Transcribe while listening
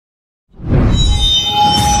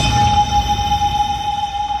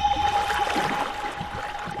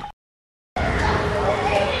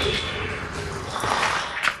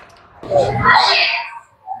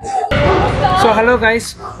Hello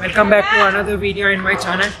guys, welcome back to another video in my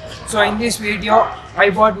channel. So in this video I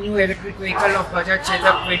bought new electric vehicle of Bajaj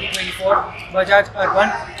Chetak 2024 Bajaj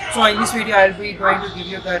Urban. So in this video I'll be going to give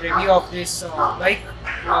you the review of this bike,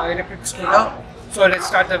 electric scooter. So let's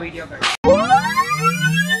start the video guys.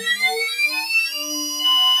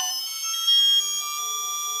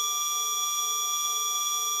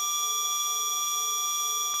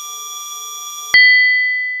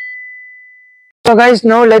 So guys,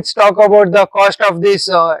 now let's talk about the cost of this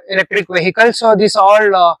electric vehicle. So this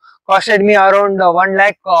all costed me around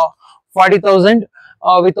 1,40,000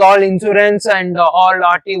 with all insurance and all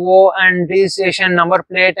RTO and registration number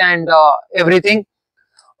plate and everything.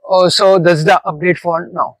 So that's the update for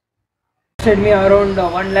now. Costed me around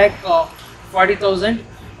 1,40,000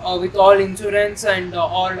 with all insurance and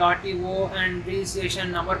all RTO and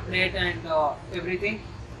registration number plate and everything.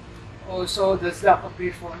 So that's the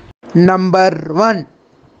update for now. Number 1,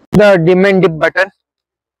 the dim and dip button,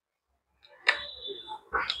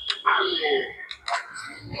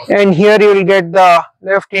 and here you will get the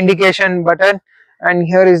left indication button, and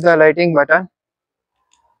here is the lighting button,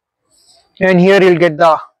 and here you will get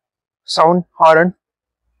the sound horn,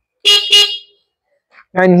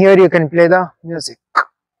 and here you can play the music.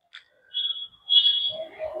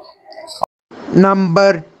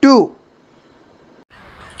 Number 2,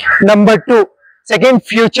 Second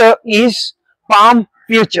feature is palm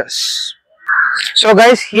features. So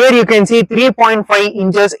guys, here you can see 3.5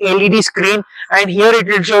 inches LED screen, and here it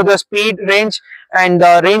will show the speed, range, and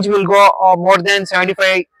the range will go more than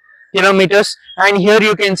 75 kilometers. And here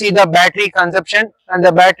you can see the battery consumption, and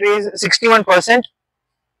the battery is 61%.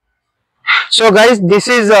 So guys, this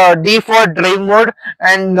is D for drive mode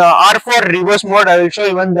and R for reverse mode. I will show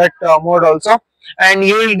even that mode also. And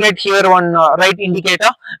you will get here one right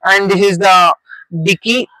indicator, and this is the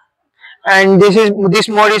dicky, and this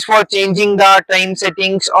mode is for changing the time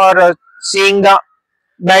settings or seeing the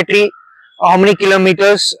battery, how many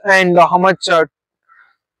kilometers and how much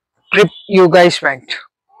trip you guys went.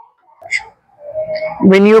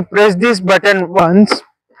 When you press this button once,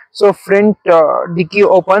 so front dicky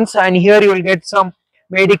opens, and here you will get some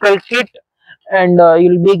medical kit, and you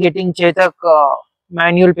will be getting Chetak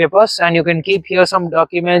manual papers, and you can keep here some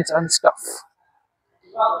documents and stuff.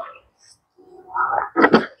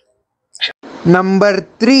 Number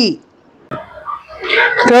 3,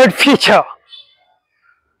 third feature.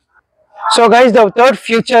 So guys, the third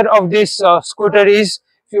feature of this scooter is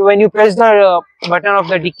when you press the button of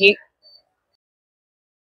the dicky,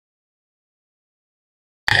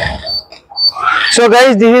 so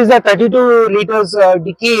guys, this is the 32 liters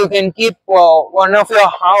dicky. You can keep one of your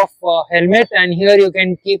half helmet, and here you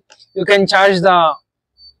can charge the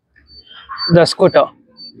scooter.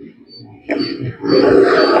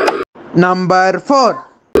 Number 4,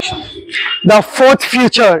 the fourth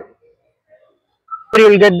feature, you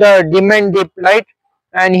will get the dim and dip light,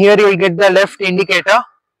 and here you will get the left indicator,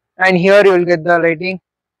 and here you will get the lighting,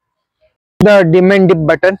 the dim and dip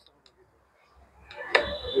button,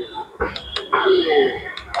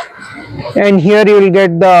 and here you will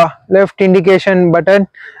get the left indication button,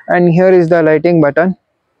 and here is the lighting button,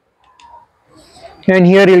 and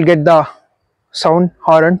here you will get the sound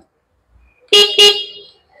horn,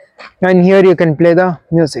 and here you can play the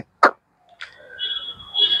music.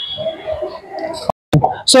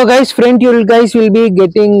 So guys, front you guys will be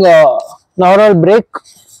getting normal brake.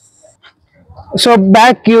 So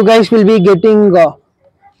back you guys will be getting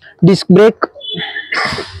disc brake.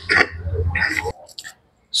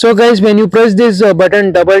 So guys, when you press this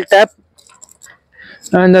button, double tap,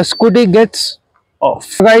 and the scooty gets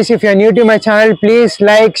off. Guys, if you are new to my channel, please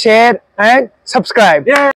like, share and subscribe.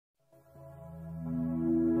 Yeah.